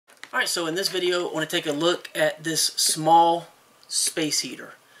Alright, so in this video I want to take a look at this small space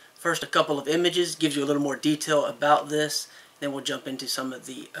heater. First, a couple of images, gives you a little more detail about this, then we'll jump into some of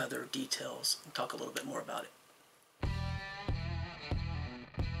the other details and talk a little bit more about it.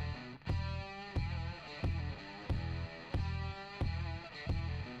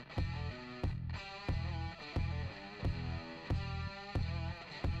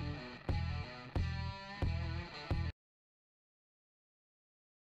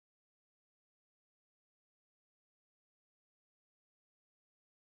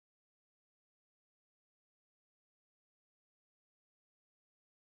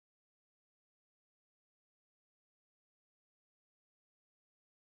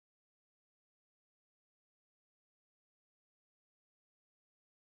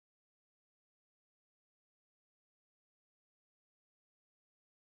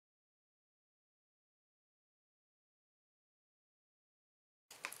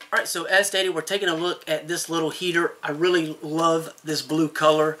 Alright, so as stated, we're taking a look at this little heater. I really love this blue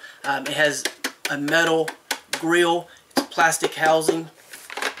color. It has a metal grill, it's plastic housing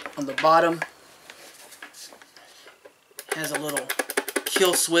on the bottom. It has a little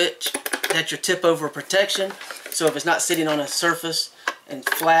kill switch. That's your tip over protection. So if it's not sitting on a surface and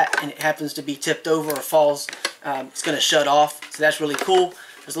flat and it happens to be tipped over or falls, it's going to shut off. So that's really cool.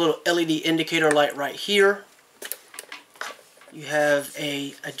 There's a little LED indicator light right here. You have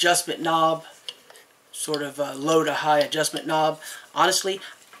a adjustment knob, sort of a low to high adjustment knob. Honestly,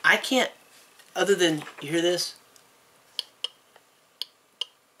 I can't, other than, you hear this?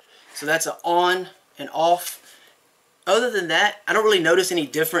 So that's an on and off. Other than that, I don't really notice any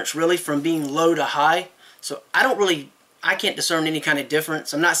difference really from being low to high. So I can't discern any kind of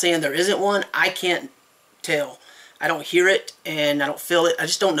difference. I'm not saying there isn't one. I can't tell. I don't hear it and I don't feel it. I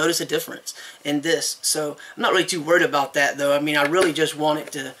just don't notice a difference in this. So I'm not really too worried about that though. I mean, I really just want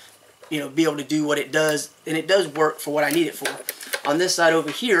it to, be able to do what it does, and it does work for what I need it for. On this side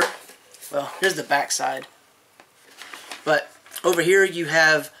over here, well, here's the back side. But over here you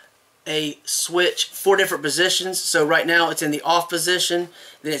have a switch, 4 different positions. So right now it's in the off position.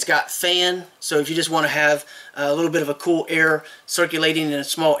 Then it's got fan. So if you just want to have a little bit of a cool air circulating in a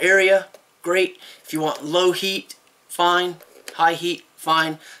small area, great. If you want low heat, fine. High heat,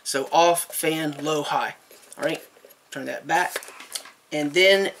 fine. So off, fan, low, high. Alright, turn that back. And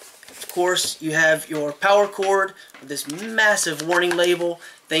then, of course, you have your power cord with this massive warning label.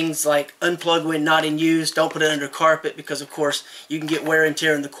 Things like unplug when not in use, don't put it under carpet because, of course, you can get wear and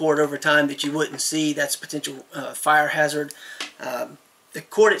tear in the cord over time that you wouldn't see. That's a potential fire hazard. The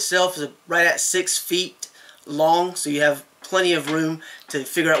cord itself is right at 6 feet long, so you have plenty of room to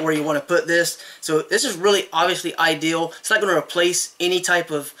figure out where you want to put this. So this is really obviously ideal. It's not going to replace any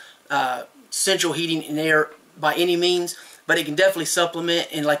type of central heating and air by any means, but it can definitely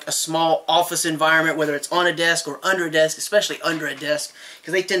supplement in like a small office environment, whether it's on a desk or under a desk, especially under a desk,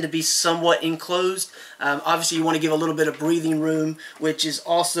 because they tend to be somewhat enclosed. Obviously you want to give a little bit of breathing room, which is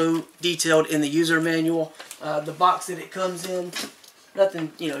also detailed in the user manual. The box that it comes in,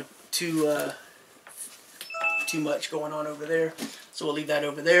 nothing too much going on over there, so we'll leave that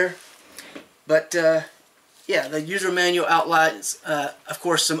over there. But yeah, the user manual outlines of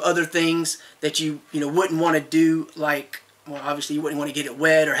course some other things that you wouldn't want to do, like, well, obviously you wouldn't want to get it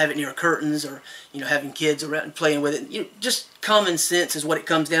wet or have it near curtains, or having kids around and playing with it. Just common sense is what it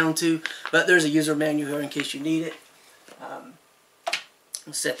comes down to. But there's a user manual here in case you need it.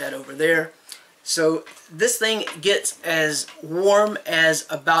 We'll set that over there. So this thing gets as warm as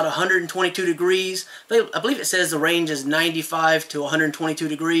about 122 degrees. I believe it says the range is 95 to 122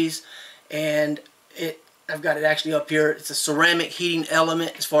 degrees. And I've got it actually up here. It's a ceramic heating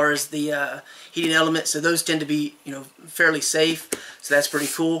element as far as the heating element. So those tend to be fairly safe. So that's pretty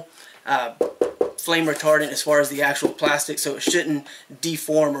cool. Flame retardant as far as the actual plastic, so it shouldn't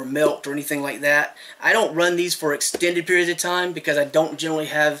deform or melt or anything like that. I don't run these for extended periods of time because I don't generally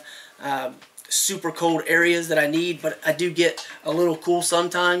have super cold areas that I need, but I do get a little cool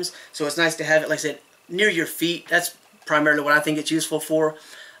sometimes, so it's nice to have it, like I said, near your feet. That's primarily what I think it's useful for.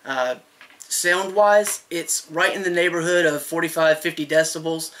 Sound wise, it's right in the neighborhood of 45-50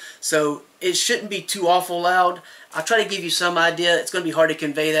 decibels, so it shouldn't be too awful loud. I'll try to give you some idea. It's going to be hard to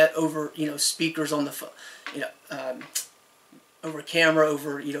convey that over speakers on the phone, over camera,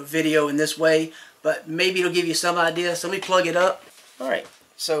 over video in this way, but maybe it'll give you some idea. So let me plug it up. Alright,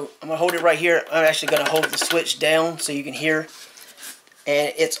 so I'm going to hold it right here. I'm actually going to hold the switch down so you can hear.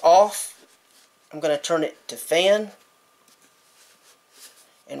 And it's off. I'm going to turn it to fan.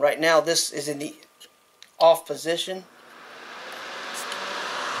 And right now this is in the off position.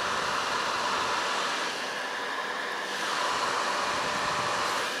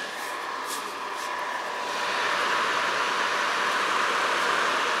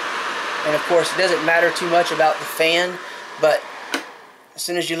 And of course, it doesn't matter too much about the fan, but as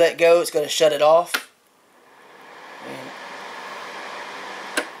soon as you let go, it's going to shut it off. And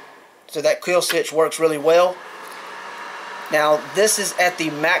so that kill switch works really well. Now this is at the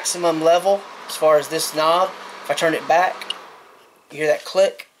maximum level as far as this knob. If I turn it back, you hear that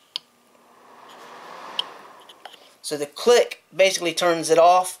click. So the click basically turns it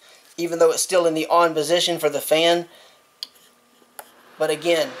off, even though it's still in the on position for the fan. But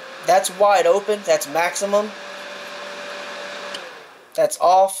again, that's wide open, that's maximum. That's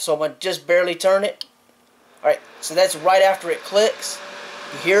off, so I'm going to just barely turn it. Alright, so that's right after it clicks.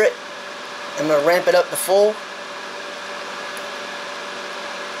 You hear it. I'm going to ramp it up to full.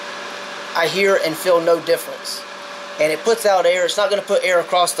 I hear and feel no difference. And it puts out air. It's not going to put air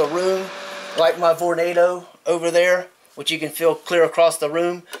across the room like my Vornado over there, which you can feel clear across the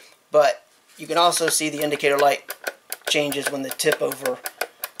room. But you can also see the indicator light changes when the tip over.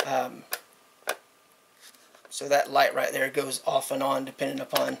 So that light right there goes off and on depending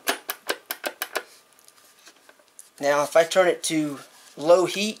upon. Now if I turn it to low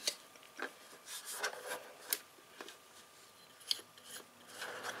heat,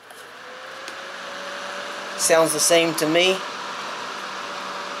 sounds the same to me.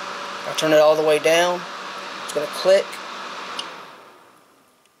 I turn it all the way down, it's going to click.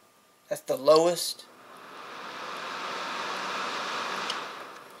 That's the lowest.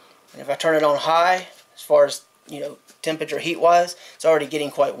 And if I turn it on high, as far as, you know, temperature heat wise, it's already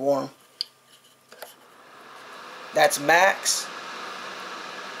getting quite warm. That's max.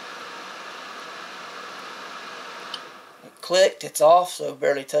 It clicked, it's off, so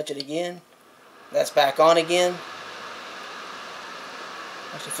barely touch it again. That's back on again.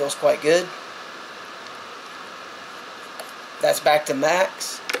 Actually feels quite good. That's back to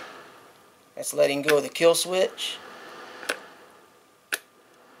max. That's letting go of the kill switch.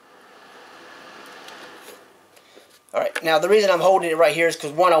 Alright, now the reason I'm holding it right here is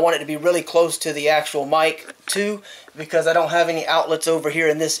because, one, I want it to be really close to the actual mic. Two, because I don't have any outlets over here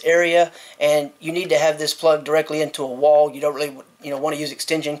in this area, and you need to have this plugged directly into a wall. You don't really, want to use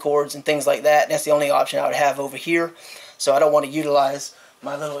extension cords and things like that. That's the only option I would have over here. So I don't want to utilize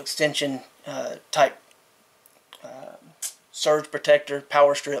my little extension type surge protector,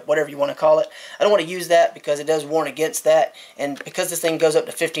 power strip, whatever you want to call it. I don't want to use that because it does warn against that, and because this thing goes up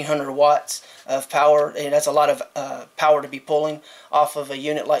to 1500 watts of power, and that's a lot of power to be pulling off of a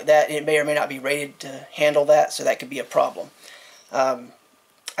unit like that. It may or may not be rated to handle that, so that could be a problem. I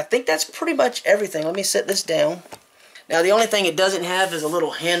think that's pretty much everything. Let me set this down. Now the only thing it doesn't have is a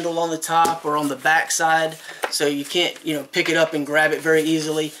little handle on the top or on the back side, so you can't pick it up and grab it very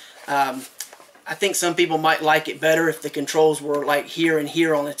easily. I think some people might like it better if the controls were like here and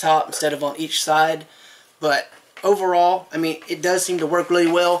here on the top instead of on each side. But overall, I mean, it does seem to work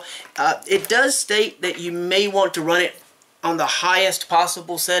really well. It does state that you may want to run it on the highest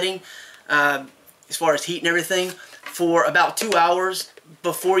possible setting as far as heat and everything for about 2 hours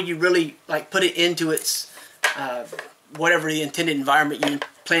before you really put it into its whatever the intended environment you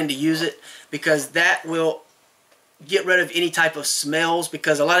plan to use it, because that will get rid of any type of smells,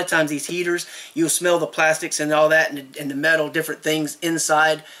 because a lot of times these heaters, you'll smell the plastics and all that and the metal, different things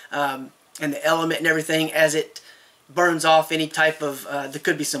inside, and the element and everything as it burns off any type of, there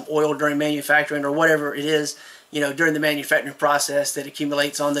could be some oil during manufacturing or whatever it is, during the manufacturing process that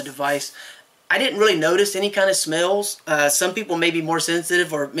accumulates on the device. I didn't really notice any kind of smells. Some people may be more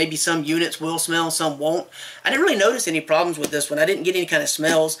sensitive, or maybe some units will smell, some won't. I didn't really notice any problems with this one. I didn't get any kind of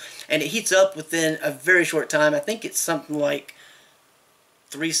smells, and it heats up within a very short time. I think it's something like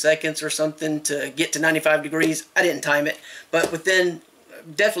 3 seconds or something to get to 95 degrees. I didn't time it, but within,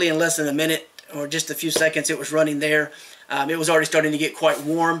 definitely in less than a minute or just a few seconds, it was running there. It was already starting to get quite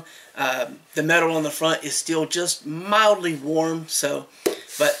warm. The metal on the front is still just mildly warm,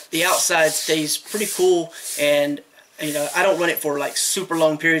 but the outside stays pretty cool, and I don't run it for super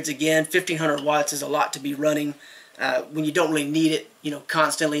long periods. Again, 1500 watts is a lot to be running when you don't really need it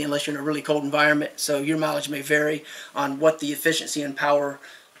constantly, unless you're in a really cold environment. So your mileage may vary on what the efficiency and power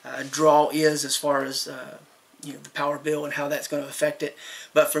draw is as far as the power bill and how that's going to affect it.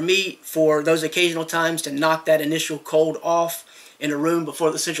 But for me, for those occasional times to knock that initial cold off in a room before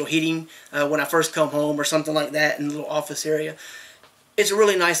the central heating, when I first come home or something like that in the little office area, it's a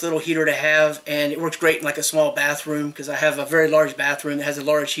really nice little heater to have, and it works great in a small bathroom, because I have a very large bathroom that has a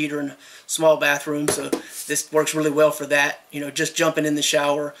large heater in a small bathroom, so this works really well for that. Just jumping in the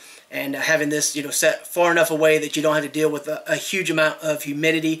shower and having this set far enough away that you don't have to deal with a huge amount of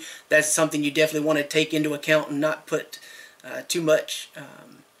humidity. That's something you definitely want to take into account and not put too much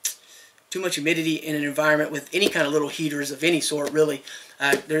too much humidity in an environment with any kind of little heaters of any sort, really.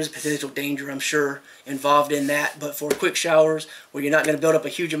 There's potential danger, I'm sure, involved in that. But for quick showers where you're not going to build up a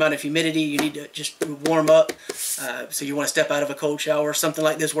huge amount of humidity, you need to just warm up. So you want to step out of a cold shower. Something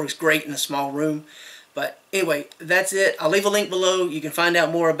like this works great in a small room. But anyway, that's it. I'll leave a link below. You can find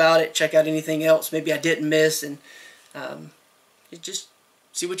out more about it. Check out anything else maybe I didn't miss. And just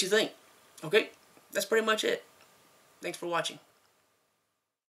see what you think. Okay? That's pretty much it. Thanks for watching.